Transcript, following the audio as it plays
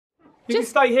You can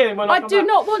stay here when I come do back.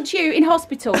 not want you in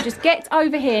hospital. Just get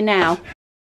over here now.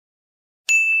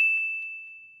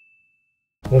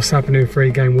 What's happening,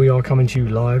 FreeGang? We are coming to you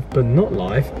live, but not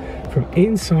live, from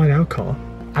inside our car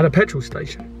at a petrol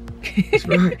station. That's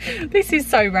right. This is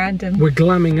so random. We're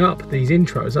glamming up these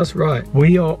intros, that's right.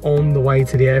 We are on the way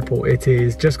to the airport. It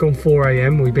is just gone 4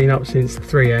 AM. We've been up since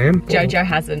 3 AM. JoJo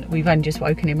hasn't. We've only just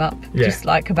woken him up. Yeah. Just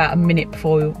like about a minute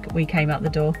before we came out the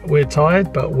door. We're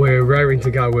tired, but we're raring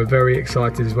to go. We're very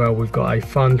excited as well. We've got a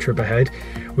fun trip ahead.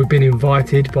 We've been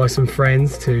invited by some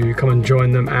friends to come and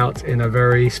join them out in a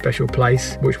very special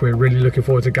place, which we're really looking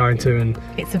forward to going to. And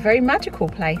it's a very magical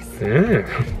place. Yeah,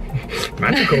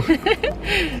 magical.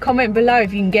 Comment below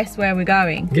if you can guess where we're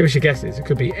going. Give us your guesses. It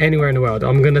could be anywhere in the world.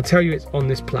 I'm going to tell you it's on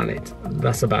this planet.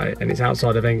 That's about it. And it's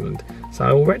outside of England. So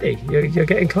already, you're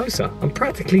getting closer. I'm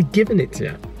practically giving it to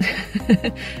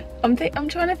you. I'm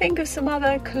trying to think of some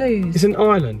other clues. It's an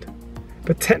island.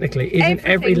 But technically, isn't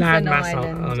every landmass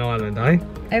an island, eh?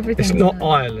 Everything's It's not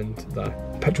Ireland, though.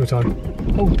 Petrol time.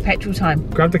 Oh, petrol time.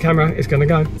 Grab the camera, it's gonna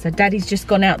go. So Daddy's just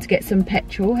gone out to get some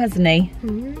petrol, hasn't he?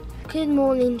 Good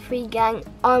morning, FreeGang.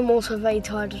 I'm also very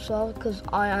tired as well because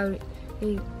I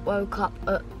only woke up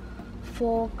at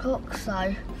 4 o'clock,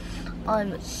 so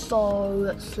I'm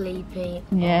so sleepy.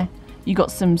 Yeah. You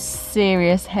got some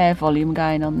serious hair volume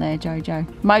going on there,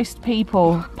 JoJo. Most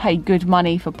people pay good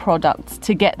money for products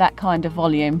to get that kind of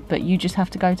volume, but you just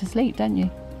have to go to sleep, don't you?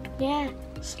 Yeah,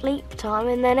 sleep time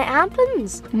and then it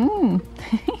happens. Well,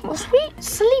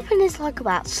 sleeping is like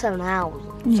about 7 hours.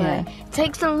 So Yeah. it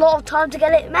takes a lot of time to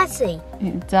get it messy.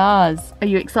 It does. Are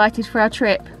you excited for our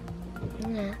trip?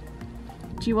 Yeah.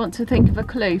 Do you want to think of a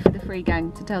clue for the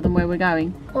FreeGang to tell them where we're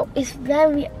going? Well, it's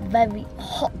very, very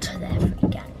hot there,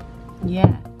 FreeGang.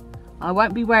 Yeah. I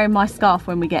won't be wearing my scarf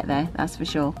when we get there, that's for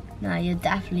sure. No, you're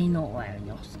definitely not wearing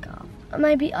your scarf.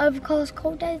 Maybe overcast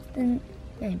cold days, then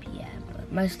maybe yeah,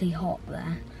 but mostly hot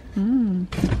there.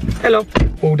 Hello.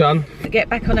 All done. Get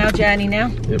back on our journey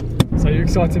now. Yep. So you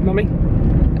excited, Mummy?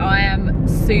 I am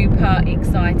super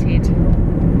excited.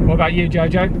 What about you,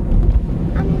 JoJo?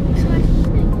 I'm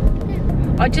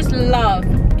excited. I just love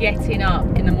getting up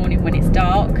in the morning when it's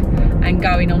dark and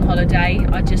going on holiday.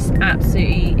 I just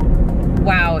absolutely,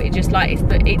 wow, it just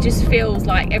feels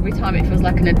like every time it feels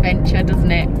like an adventure,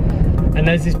 doesn't it? And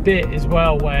there's this bit as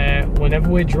well where whenever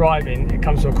we're driving, it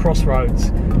comes to a crossroads.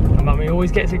 And Mummy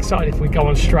always gets excited if we go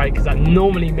on straight, because that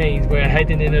normally means we're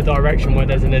heading in a direction where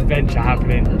there's an adventure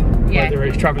happening. Yeah. Whether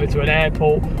it's travelling to an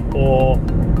airport or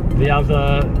the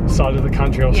other side of the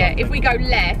country or something. Yeah, if we go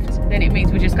left, then it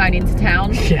means we're just going into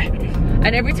town. Yeah.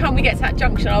 And every time we get to that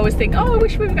junction, I always think, oh, I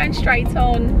wish we were going straight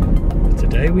on.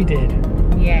 Today we did.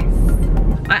 Yes.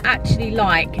 I actually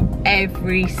like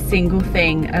every single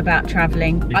thing about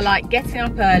travelling. I like getting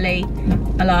up early.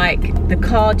 I like the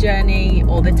car journey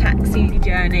or the taxi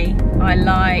journey. I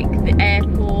like the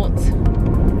airport.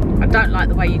 I don't like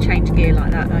the way you change gear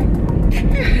like that though.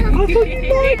 I thought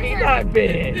you liked that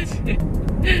bit.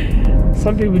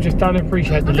 Some people just don't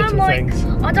appreciate the little things.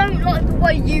 I don't like the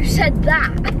way you said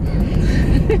that.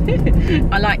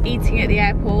 I like eating at the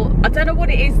airport. I don't know what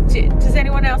it is. Does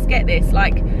anyone else get this?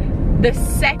 Like, the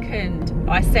second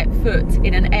I set foot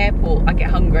in an airport, I get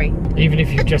hungry. Even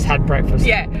if you've just had breakfast.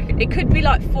 Yeah, it could be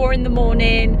like 4 in the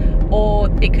morning or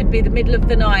it could be the middle of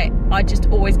the night. I just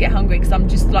always get hungry because I'm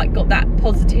just like got that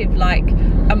positive like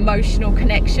emotional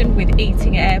connection with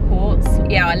eating at airports.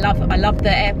 Yeah, I love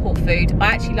the airport food.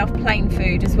 I actually love plane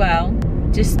food as well.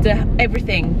 Just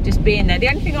everything, just being there. The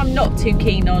only thing I'm not too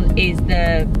keen on is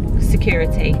the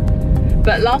security.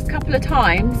 But last couple of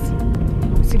times,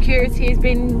 security has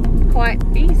been quite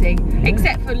easy,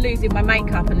 except for losing my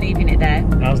makeup and leaving it there.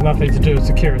 That was nothing to do with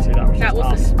security, that was just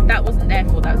us. That wasn't their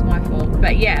fault, that was my fault.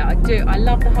 But yeah, I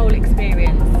love the whole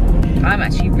experience. I'm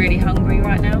actually really hungry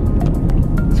right now.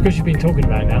 It's because you've been talking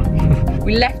about it now.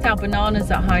 We left our bananas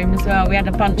at home as well. We had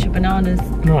a bunch of bananas.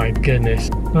 My goodness.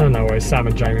 Oh no worries, Sam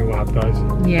and Jamie will have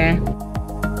those. Yeah.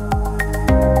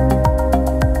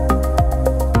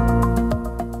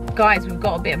 Guys, we've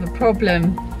got a bit of a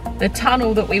problem. The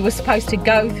tunnel that we were supposed to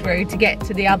go through to get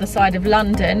to the other side of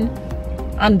London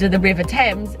under the River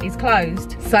Thames is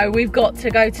closed. So we've got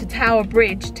to go to Tower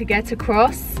Bridge to get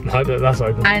across. No, that's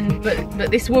open. And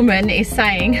but this woman is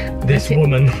saying... This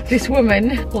woman,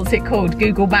 what's it called?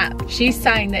 Google Map. She's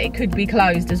saying that it could be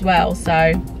closed as well,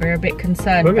 so we're a bit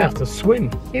concerned. We're going to have to swim.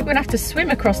 We're going to have to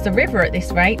swim across the river at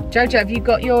this rate. Jojo, have you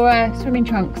got your swimming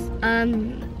trunks?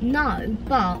 No,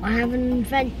 but I have an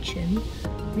invention.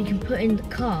 We can put in the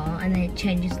car and then it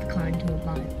changes the car into a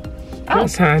boat.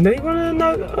 That's handy. You want to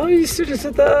know? Oh, you should have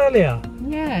said that earlier.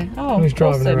 Yeah. Oh, Who's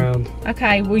driving awesome. around?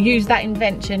 Okay, we'll use that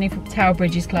invention if Tower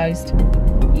Bridge is closed.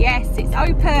 Yes, it's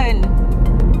open.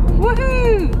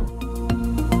 Woohoo!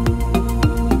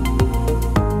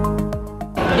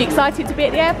 You excited to be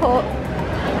at the airport?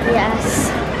 Yes.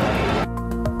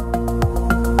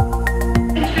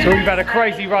 So we've had a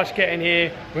crazy rush getting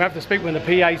here. We have to speak when the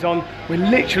PA's on. We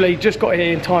literally just got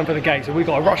here in time for the gate, so we've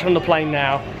got to rush on the plane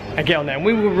now and get on there. And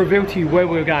we will reveal to you where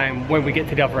we're going when we get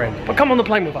to the other end. But come on the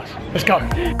plane with us. Let's go.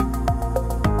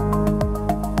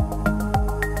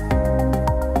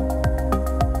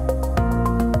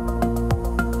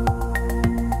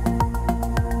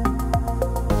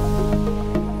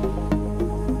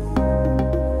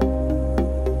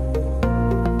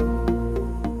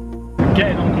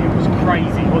 Getting on here was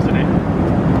crazy, wasn't it?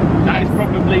 That is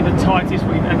probably the tightest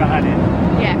we've ever had it.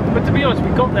 Yeah. But to be honest, we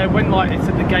got there when like it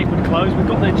said the gate would close. We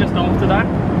got there just after that,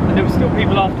 and there were still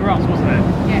people after us, wasn't there?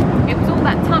 Yeah. It was all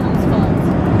that tunnel's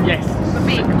fault Yes. for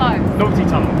being closed. Novelty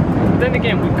tunnel. But then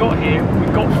again, we got here, we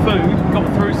got food, we got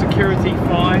through security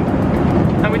fine,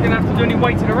 and we didn't have to do any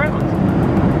waiting around.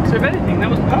 So if anything, that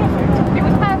was perfect. It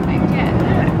was perfect,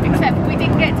 yeah. Except we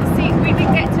didn't get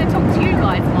to talk to you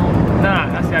guys more.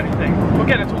 Nah, that's the only thing. We're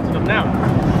getting to talk to them now.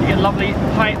 You get lovely,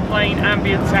 plain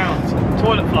ambient sounds.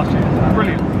 Toilet flushes.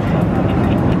 Brilliant.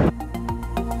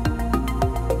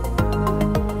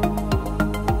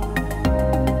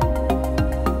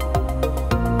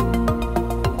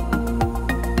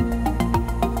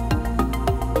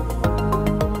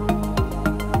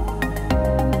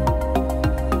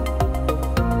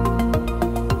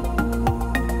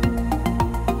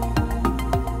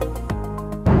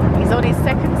 He's on his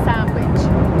second sandwich.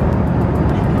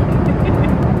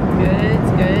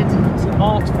 Good. It's an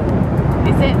art form.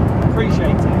 Is it?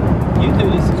 Appreciate it. You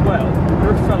do this as well.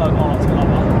 You're a fellow art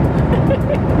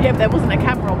lover. Yeah, but there wasn't a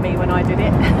camera on me when I did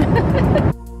it.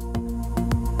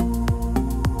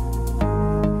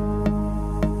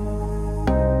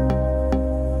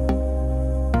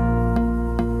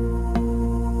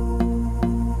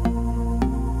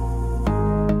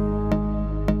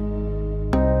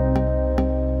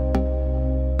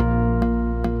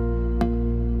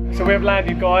 So we have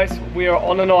landed, guys. We are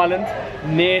on an island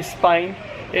near Spain.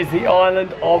 It's the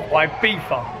island of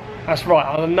Ibiza. That's right.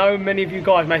 I know many of you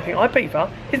guys may think, Ibiza,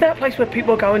 is that a place where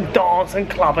people go and dance and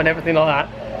club and everything like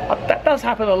that? That does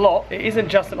happen a lot. It isn't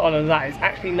just an island of that. It's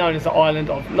actually known as the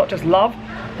island of not just love,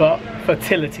 but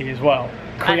fertility as well.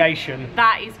 Creation. And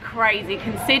that is crazy,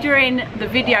 considering the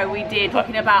video we did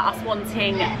talking about us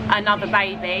wanting another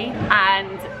baby,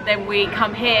 and then we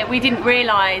come here. We didn't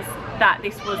realise that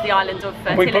this was the island of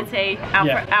fertility.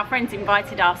 Our friends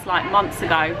invited us like months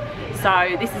ago,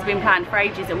 so this has been planned for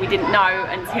ages, and we didn't know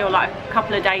until like a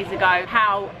couple of days ago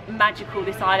how magical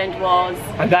this island was.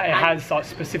 And that it has like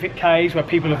specific caves where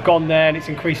people have gone there and it's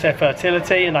increased their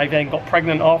fertility, and they then got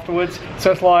pregnant afterwards.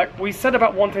 So it's like, we said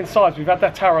about wanting sides, we've had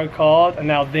that tarot card and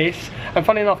now this. And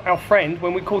funny enough, our friend,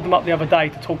 when we called them up the other day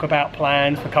to talk about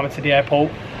plans for coming to the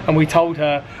airport, and we told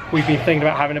her we've been thinking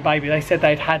about having a baby, they said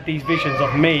they'd had these visions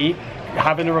of me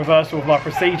having a reversal of my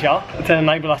procedure to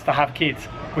enable us to have kids,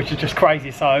 which is just crazy.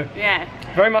 So yeah,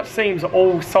 very much seems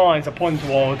all signs are pointing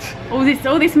towards all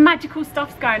this magical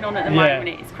stuff's going on at the moment.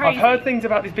 It's crazy. I've heard things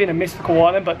about this being a mystical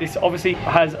island, but this obviously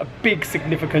has a big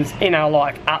significance in our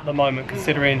life at the moment,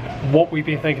 considering what we've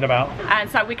been thinking about. And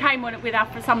so we came on it with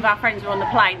some of our friends were on the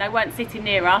plane. They weren't sitting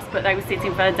near us, but they were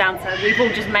sitting further down, so we've all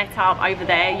just met up over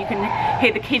there. You can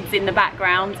hear the kids in the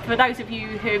background. For those of you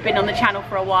who have been on the channel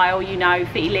for a while, you know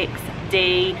Felix,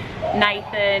 Dee,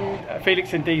 Nathan,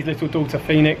 Felix and Dee's little daughter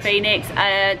Phoenix,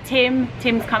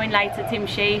 Tim's coming later, Tim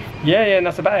Sheaf. Yeah, and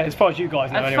that's about it as far as you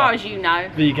guys know. As far as you know.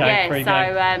 VegFest, yeah,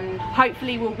 FreeGang. so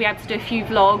hopefully we'll be able to do a few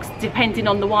vlogs depending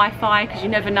on the Wi-Fi, because you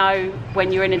never know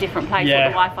when you're in a different place what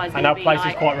the Wi-Fi is going to be like. And our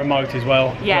place is quite remote as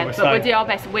well. Yeah, but we'll do our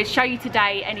best. We'll show you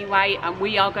today anyway, and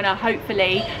we are going to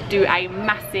hopefully do a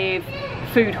massive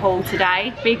food haul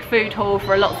today. Big food haul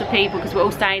for lots of people, because we're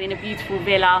all staying in a beautiful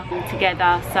villa all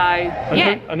together. So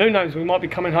and who knows, we might be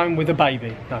coming home with a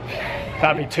baby. No,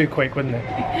 that'd be too quick, wouldn't it?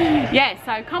 Yeah,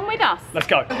 so come with us. Let's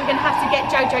go. We're gonna have to get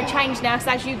JoJo changed now,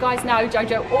 so as you guys know,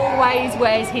 JoJo always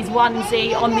wears his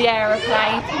onesie on the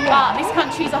aeroplane, but this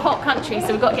country's a hot country,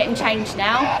 so we've got to get him changed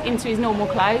now into his normal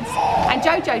clothes. And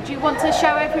JoJo, do you want to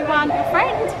show everyone your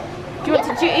friend? Do you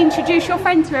want to introduce your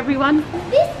friend to everyone?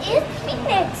 This is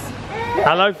Phoenix.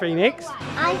 Hello, Phoenix.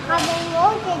 I'm having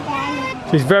water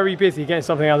then. She's very busy getting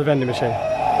something out of the vending machine.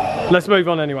 Let's move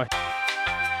on anyway.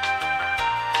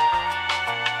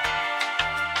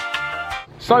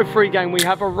 So FreeGang, we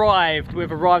have arrived.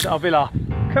 We've arrived at our villa.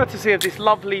 courtesy of this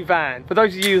lovely van. For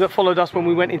those of you that followed us when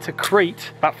we went into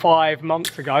Crete about 5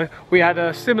 months ago, we had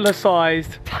a similar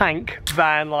sized tank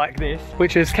van like this,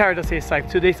 which has carried us here safe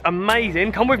to this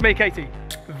amazing, come with me Katie,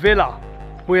 villa.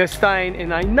 We are staying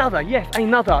in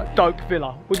another dope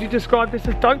villa. Would you describe this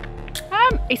as dope?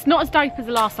 It's not as dope as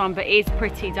the last one, but it is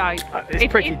pretty dope.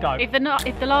 It's pretty dope. If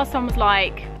the last one was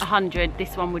like 100,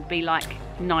 this one would be like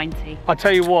 90. I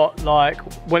tell you what, like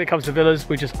when it comes to villas,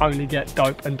 we just only get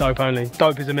dope and dope only.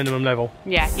 Dope is a minimum level.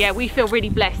 Yeah, we feel really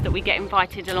blessed that we get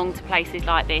invited along to places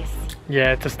like this.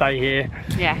 Yeah, to stay here.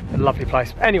 Yeah. A lovely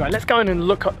place. Anyway, let's go in and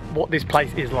look at what this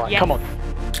place is like. Yes. Come on.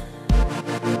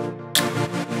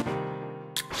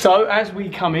 So as we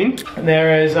come in,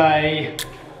 there is a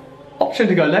option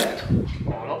to go left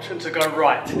or an option to go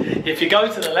right. If you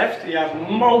go to the left, you have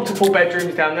multiple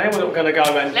bedrooms down there. We're not going to go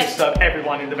and disturb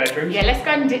everyone in the bedrooms. Yeah, let's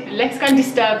go and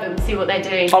disturb them, see what they're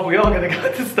doing. Oh, we are going to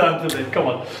go disturb them then. Come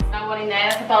on. No one in there.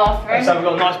 That's a bathroom. So we've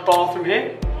got a nice bathroom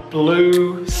here.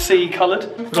 Blue, sea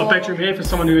coloured. We've got a bedroom here for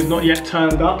someone who has not yet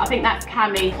turned up. I think that's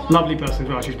Cammy. Lovely person as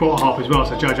well. She's brought a harp as well,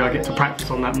 so JoJo, I get to practice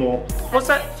on that more. What's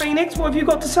that, Phoenix? What have you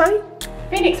got to say?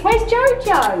 Phoenix, where's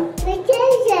JoJo? Where's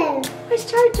JoJo? Where's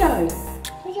JoJo?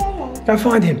 Where's JoJo? Go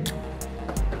find him.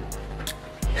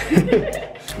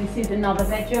 This is another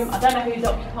bedroom. I don't know who's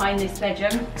occupying this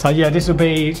bedroom. So yeah, this will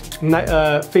be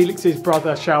Felix's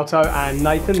brother Shalto and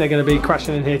Nathan. They're going to be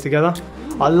crashing in here together.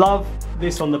 I love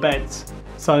this on the beds.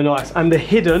 So nice. And the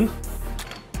hidden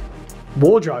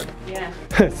wardrobe. Yeah.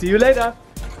 See you later.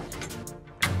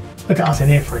 Look at us in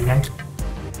here, FreeGang.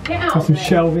 Get out Got some of there.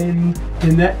 shelving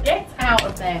in there. Get out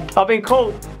of there. I've been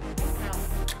called.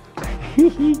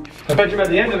 The bedroom at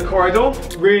the end of the corridor.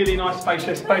 Really nice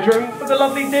spacious bedroom with a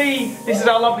lovely Dee. This is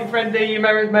our lovely friend Dee. You may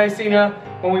have seen her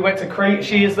when we went to Crete.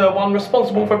 She is the one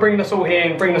responsible for bringing us all here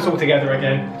and bringing us all together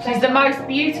again. She's the most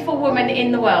beautiful woman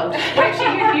in the world.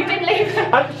 Actually, you didn't leave.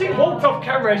 And she walked off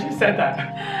camera as she said that.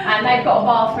 And they've got a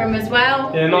bathroom as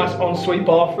well. Yeah, nice ensuite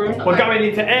bathroom. We're going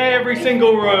into every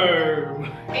single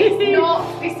room.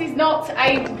 This is not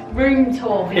a room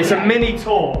tour video. It's a mini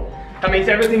tour. That means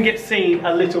everything gets seen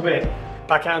a little bit.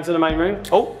 Back out into the main room.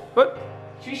 Oh, what?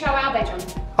 Should we show our bedroom?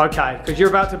 Okay, because you're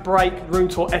about to break room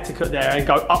tour etiquette there and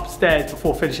go upstairs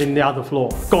before finishing the other floor.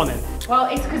 Go on then. Well,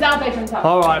 it's because our bedroom's up.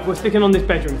 Alright, we're sticking on this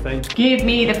bedroom thing. Give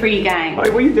me the FreeGang.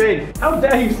 Wait, what are you doing? How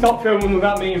dare you stop filming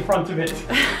without me in front of it?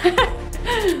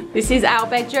 This is our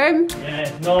bedroom.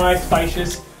 Yeah, nice,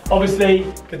 spacious. Obviously,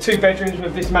 the 2 bedrooms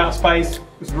with this amount of space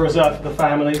was reserved for the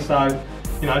family, so,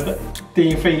 you know,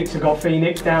 Dee and Felix have got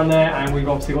Phoenix down there, and we've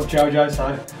obviously got JoJo,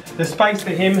 so there's space for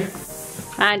him.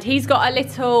 And he's got a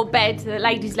little bed. The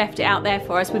ladies left it out there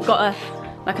for us. We've got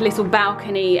like a little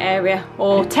balcony area,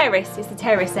 or terrace. It's the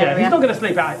terrace area. Yeah, he's not going to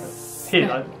sleep out here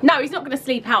though. No, he's not going to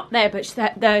sleep out there, but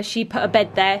she put a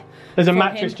bed there. There's a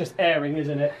mattress just airing,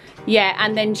 isn't it? Yeah,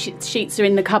 and then sheets are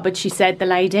in the cupboard, she said, the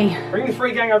lady. Bring the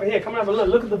FreeGang over here. Come and have a look.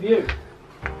 Look at the view.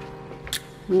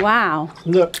 Wow.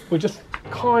 Look, we're just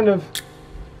kind of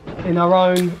in our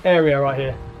own area right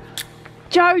here.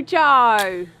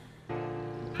 JoJo!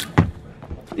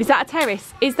 Is that a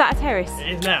terrace? Is that a terrace? It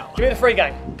is now. Give me the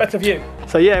FreeGang. Better view.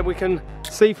 So yeah, we can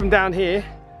see from down here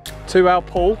to our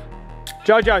pool.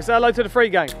 JoJo, say hello to the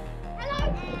FreeGang.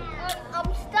 Hello.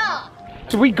 I'm stuck.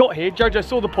 So we got here, JoJo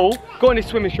saw the pool, got in his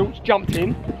swimming shorts, jumped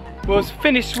in, was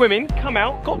finished swimming, come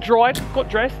out, got dried, got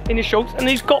dressed in his shorts, and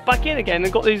he's got back in again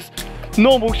and got his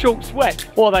normal shorts wet.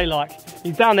 What are they like?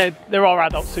 He's down there, there are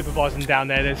adults supervising down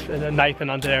there, there's Nathan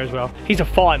under there as well. He's a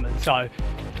fireman, so,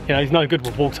 you know, he's no good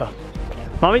with water.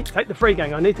 Mummy, take the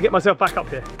FreeGang, I need to get myself back up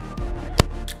here.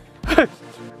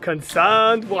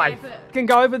 Concerned wife. Yeah, can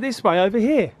go over this way, over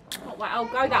here. Oh, well, I'll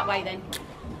go that way then.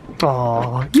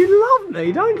 Oh, you love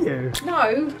me, don't you?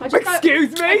 No, I just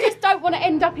Excuse me? I just don't want to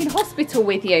end up in hospital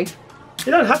with you.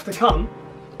 You don't have to come.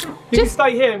 You can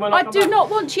stay here when I come do back. not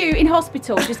want you in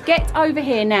hospital. Just get over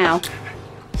here now.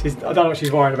 I don't know what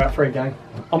she's worried about, FreeGang.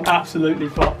 I'm absolutely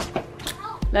flopped.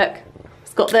 Look,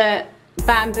 it's got the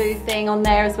bamboo thing on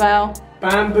there as well.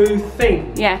 Bamboo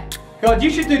thing? Yeah. God, you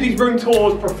should do these room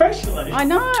tours professionally. I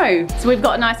know. So we've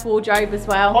got a nice wardrobe as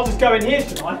well. I'll just go in here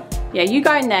tonight. Yeah, you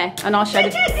go in there and I'll show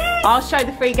the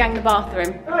FreeGang the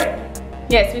bathroom. Right.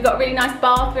 Yes, we've got a really nice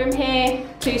bathroom here,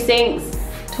 2 sinks,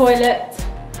 toilet,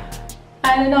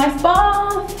 and a nice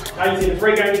bath. Katie, the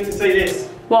FreeGang need to see this.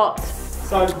 What?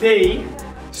 So Dee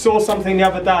saw something the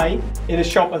other day in a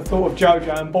shop and thought of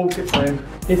JoJo and bought it for him.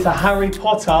 It's a Harry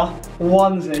Potter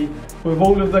onesie with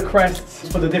all of the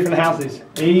crests for the different houses.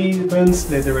 Even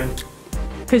Slytherin.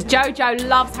 Because JoJo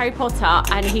loves Harry Potter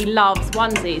and he loves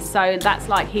onesies, so that's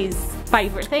like his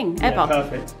favourite thing ever. Yeah,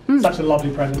 perfect. Such a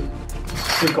lovely present.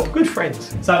 We've got good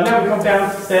friends. So now we come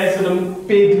downstairs to the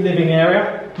big living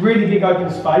area. Really big open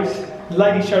space. The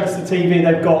lady showed us the TV.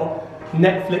 They've got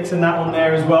Netflix and that on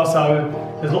there as well.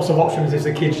 So there's lots of options if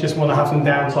the kids just want to have some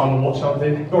downtime and watch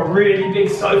something. Got a really big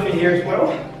sofa here as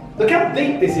well. Look how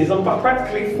deep this is. I'm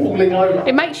practically falling over.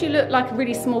 It makes you look like a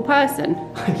really small person.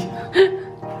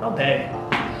 Not there.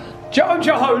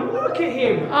 JoJo, look at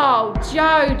him. Oh,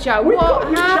 JoJo, what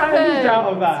happened? Changed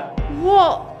out of that.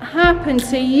 What happened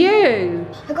to you?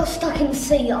 I got stuck in the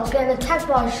sea. I was getting attacked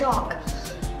by a shark.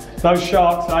 Those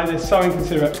sharks, they're so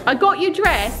inconsiderate. I got you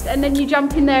dressed and then you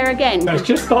jump in there again. It's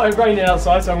just started raining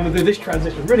outside, so I'm going to do this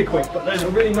transition really quick. But there's a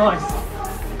really nice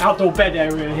outdoor bed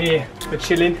area here for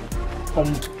chilling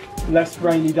on less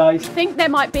rainy days. I think there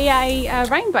might be a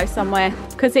rainbow somewhere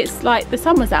because it's like the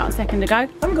sun was out a second ago. I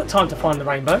haven't got time to find the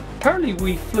rainbow. Apparently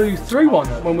we flew through one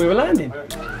when we were landing.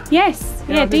 Yes,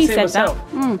 yeah, Dee said that.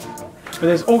 But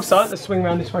there's also, let's swing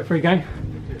around this way, FreeGang.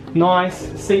 Nice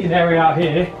seating area out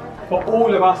here for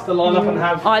all of us to line up and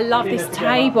have. I love this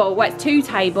table. Well, it's 2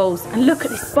 tables. And look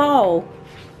at this bowl.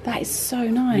 That is so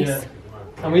nice. Yeah.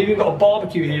 And we even got a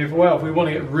barbecue here as well if we want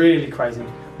to get really crazy.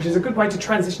 Which is a good way to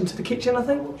transition to the kitchen, I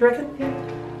think. Do you reckon?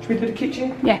 Yeah. Should we do the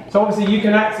kitchen? Yeah. So obviously you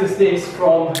can access this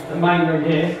from the main room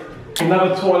here.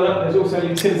 Another toilet. There's also a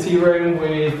utility room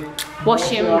with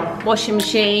washing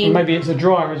machine. And maybe it's a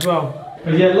dryer as well.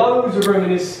 But yeah, loads of room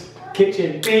in this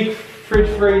kitchen. Big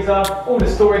fridge, freezer, all the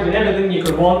storage and everything you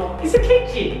could want. It's a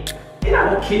kitchen. You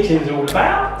know what kitchen's all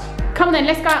about. Come on then,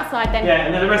 let's go outside then. Yeah,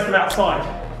 and then the rest of outside.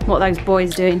 What are those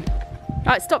boys doing?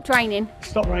 Right, it stopped raining.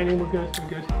 Stop raining, we're good,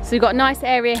 we're good. So we've got a nice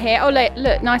area here. Oh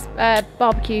look, nice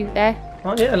barbecue there.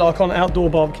 Right, yeah, like on an outdoor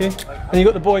barbecue. And you've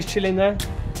got the boys chilling there,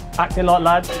 acting like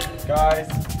lads. Guys.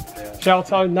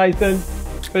 Shelto, Nathan,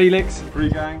 Felix.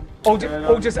 FreeGang. All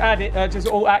just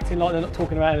all acting like they're not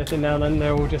talking about anything now, and then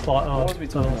they're all just like, oh. What are we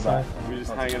talking about? We're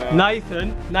just hanging out.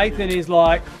 Nathan is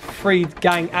like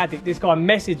FreeGang addict. This guy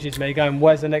messages me going,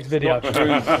 where's the next video?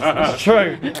 It's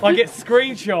true. I get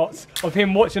screenshots of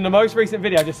him watching the most recent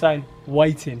video just saying,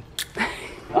 waiting.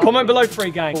 Comment below,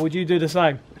 FreeGang. Or would you do the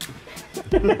same?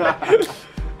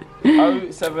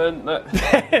 07. No.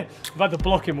 I've had to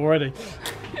block him already.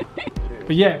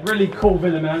 But yeah, really cool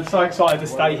villa, man. So excited to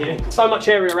stay here. So much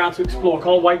area around to explore.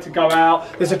 Can't wait to go out.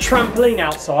 There's a trampoline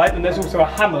outside and there's also a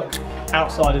hammock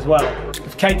outside as well.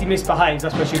 If Katie misbehaves,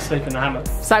 that's where she'd sleep in the hammock.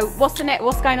 So what's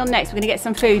going on next? We're gonna get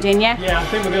some food in, yeah? Yeah, I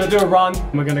think we're gonna do a run.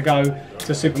 We're gonna go to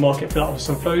the supermarket, fill up with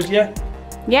some food, yeah?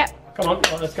 Yep. Come on,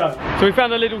 right, let's go. So we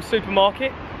found a little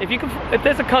supermarket. If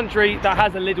there's a country that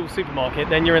has a little supermarket,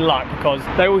 then you're in luck because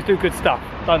they always do good stuff,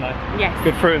 don't they? Yes.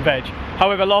 Good fruit and veg.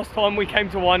 However, last time we came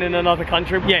to one in another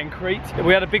country, yeah, in Crete,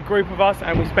 we had a big group of us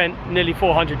and we spent nearly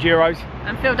 400 euros.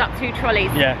 And filled up 2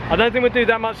 trolleys. Yeah, I don't think we'll do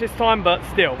that much this time, but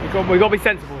still, we've got to be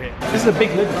sensible here. This is a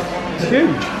big living room. It's huge.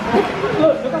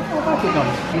 Look how far back it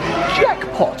goes.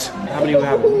 Jackpot. How many we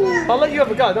have? I'll let you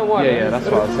have a go, don't worry. Yeah, that's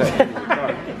what I said.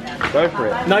 Go for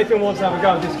it. Nathan wants to have a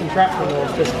go at this contraption or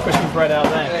just pushing bread out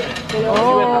there.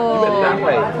 Oh. You went that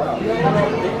way.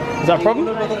 Is that a problem?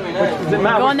 Does it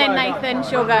matter? Go on then, Nathan.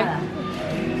 She'll go.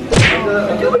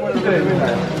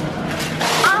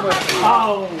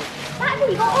 Oh!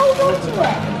 Daddy, got hold onto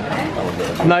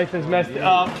it. Nathan's messed it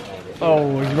up.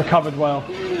 Oh, he's recovered well.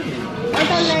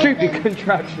 Stupid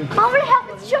contraption. I'm really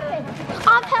helping with shopping.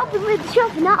 I'm helping with the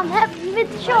shopping. I'm helping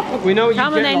with the shopping. We know what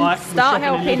Come you on get then, like. start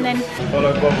helping then.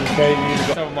 Follow Bob and Katie.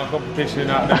 Got some of my competition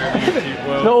out there in the YouTube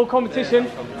world. Not all competition.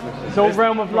 It's all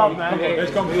realm of love, man.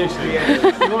 There's competition. There's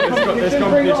competition.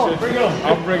 Bring it on.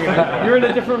 I'm bringing it. You're in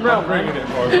a different realm, bringing it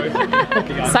for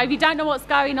you. So if you don't know what's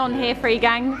going on here,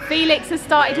 FreeGang, Felix has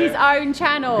started his own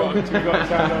channel.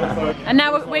 And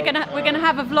now we're gonna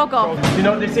have a vlog off. Do you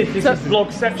know what this is? This is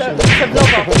vlogception. It's a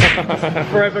vlog off.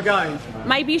 Forever going.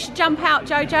 Maybe you should jump out,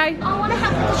 JoJo. I want to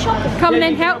help with the shopping. Come and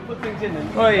then help. Put things in then.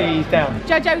 Oh, he's down.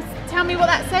 JoJo, tell me what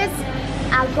that says.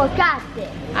 Aguacate.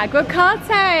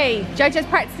 Aguacate. JoJo's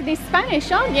practicing his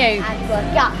Spanish, aren't you?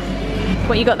 Aguacate.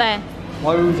 What you got there?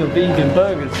 Loads of vegan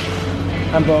burgers.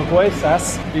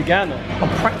 Hamburguesas vegano. I'm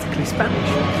practically Spanish.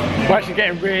 We're actually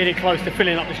getting really close to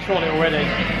filling up this trolley already.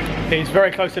 It's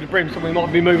very close to the brim, so we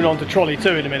might be moving on to trolley 2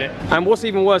 in a minute. And what's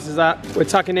even worse is that we're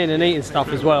tucking in and eating stuff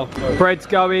as well. Bread's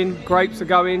going, grapes are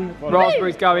going,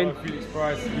 raspberries going. Felix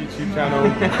Price YouTube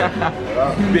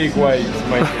channel. Big waves,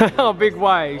 mate. Oh, big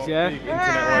waves, yeah? Big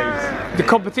internet waves. The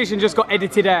competition just got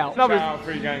edited out. Shout out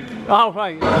FreeGang. Oh,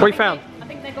 right. What you found? I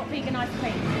think they've got vegan ice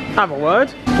cream. Have a word.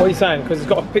 What are you saying? Because it's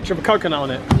got a picture of a coconut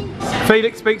on it.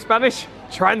 Felix speaks Spanish.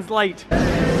 Translate.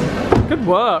 Good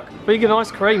work. Vegan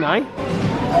ice cream, eh?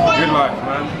 Good life,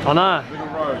 man. I know. Little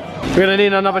road. We're gonna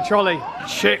need another trolley.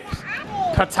 Chips.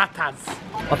 Patatas.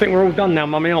 I think we're all done now,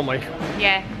 Mummy, aren't we?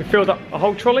 Yeah. We filled up a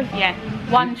whole trolley? Yeah.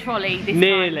 1 trolley this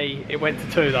Nearly. time. It went to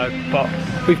 2 though, but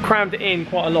we've crammed it in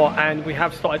quite a lot and we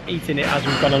have started eating it as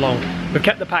we've gone along. We've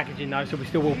kept the packaging though, so we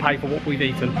still will pay for what we've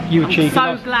eaten. You I'm cheeky.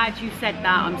 so glad you said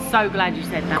that. I'm so glad you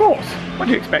said that. Of course. What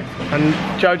do you expect? And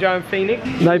JoJo and Phoenix,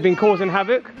 they've been causing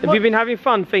havoc. Have you been having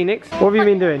fun, Phoenix? What have you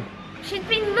been doing? She's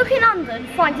been looking under and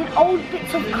finding old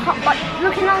bits of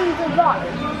looking under the road,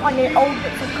 finding old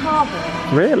bits of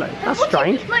cardboard. Really? That's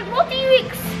strange. What do you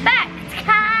expect,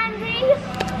 Candy?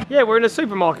 Yeah, we're in a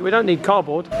supermarket. We don't need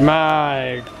cardboard.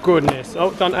 My goodness.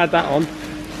 Oh, don't add that on.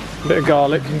 Bit of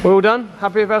garlic. We're all done?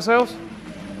 Happy with ourselves?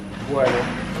 Well,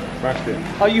 smashed it.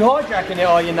 Are you hijacking it,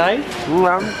 are you, Nate?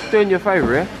 I'm doing your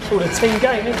favour, yeah? It's all a team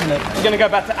game, isn't it? You're going to go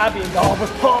back to Abby and go, I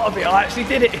was part of it. I actually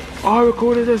did it. I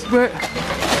recorded this bit.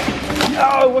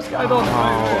 Oh, what's going on?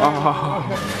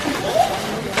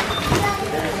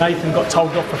 Nathan got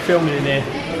told off for filming in here.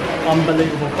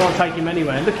 Unbelievable. Can't take him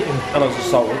anywhere. Look at him. And I was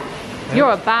assaulted.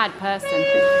 You're a bad person.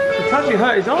 It's actually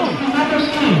hurt his arm.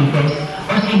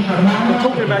 I'm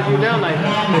talking about you now, Nathan.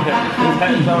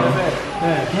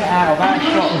 Get out of that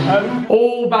shot.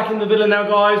 All back in the villa now,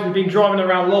 guys. We've been driving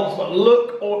around lots, but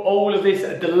look at all of this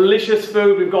delicious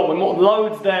food we've got. We've got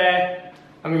loads there.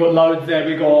 And we've got loads there.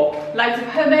 We've got Loads of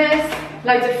hummus,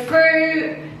 loads of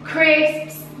fruit,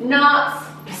 crisps, nuts,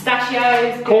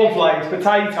 pistachios, cornflakes,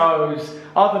 potatoes,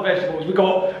 other vegetables. We've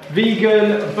got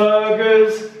vegan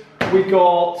burgers. We've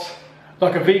got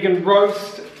like a vegan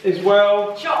roast as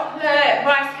well. chocolate,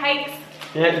 rice cakes,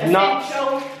 Yeah, nuts.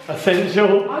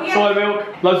 Essential. Oh, yeah. Soy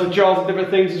milk. Loads of jars of different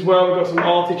things as well. We've got some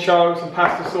artichokes, some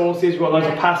pasta sauces. We've got loads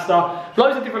of pasta.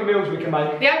 Loads of different meals we can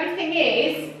make. The only thing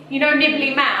is, you know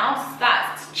Nibbly Mouse,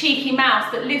 that cheeky mouse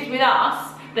that lives with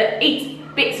us, that eats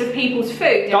bits of people's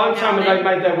food. Don't tell me they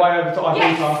made their way over to Ibiza.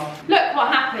 Yes. Look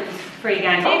what happened,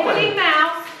 FreeGang. Nibbly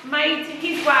Mouse made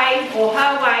his way or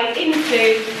her way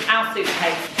into our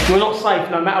suitcase. We're not safe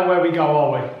no matter where we go,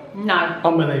 are we? No.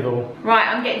 Unbelievable. Right,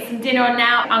 I'm getting some dinner on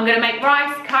now. I'm going to make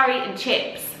rice, curry and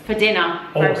chips for dinner.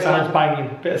 Oh, sounds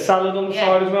banging. Bit of salad on the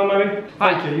side as well, maybe.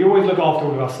 Thank you. You always look after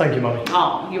all of us. Thank you, Mummy.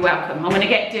 Oh, you're welcome. I'm going to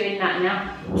get doing that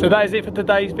now. So that is it for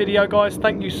today's video, guys.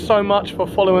 Thank you so much for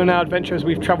following our adventure as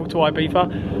we've travelled to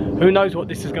Ibiza. Who knows what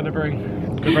this is going to bring?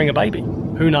 It could bring a baby.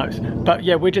 Who knows? But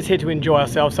yeah, we're just here to enjoy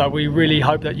ourselves, so we really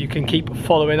hope that you can keep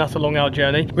following us along our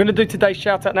journey. We're going to do today's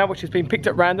shout out now, which has been picked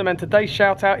at random, and today's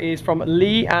shout out is from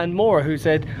Lee and Mora, who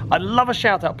said, I'd love a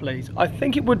shout out please. I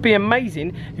think it would be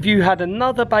amazing if you had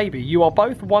another baby. You are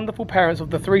both wonderful parents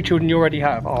of the 3 children you already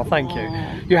have. Oh, thank you.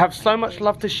 You have so much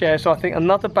love to share, so I think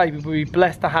another baby would be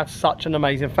blessed to have such an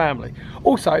amazing family.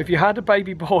 Also, if you had a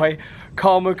baby boy,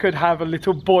 Karma could have a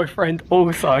little boyfriend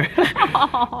also.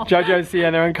 JoJo,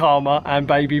 Sienna and Karma and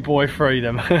baby boy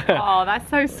Freedom. Oh, that's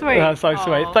so sweet. That's so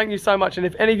sweet. Thank you so much. And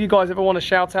if any of you guys ever want to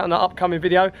shout out in an upcoming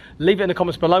video, leave it in the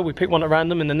comments below. We pick one at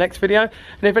random in the next video.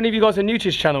 And if any of you guys are new to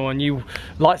this channel and you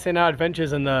like seeing our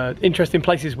adventures and the interesting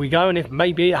places we go, and if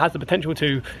maybe it has the potential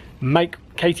to make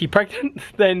Katie pregnant,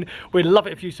 then we'd love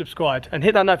it if you subscribed and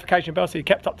hit that notification bell so you're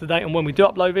kept up to date on when we do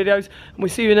upload videos. And we'll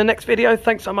see you in the next video.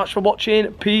 Thanks so much for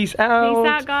watching. Peace out.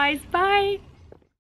 Peace out, guys. Bye.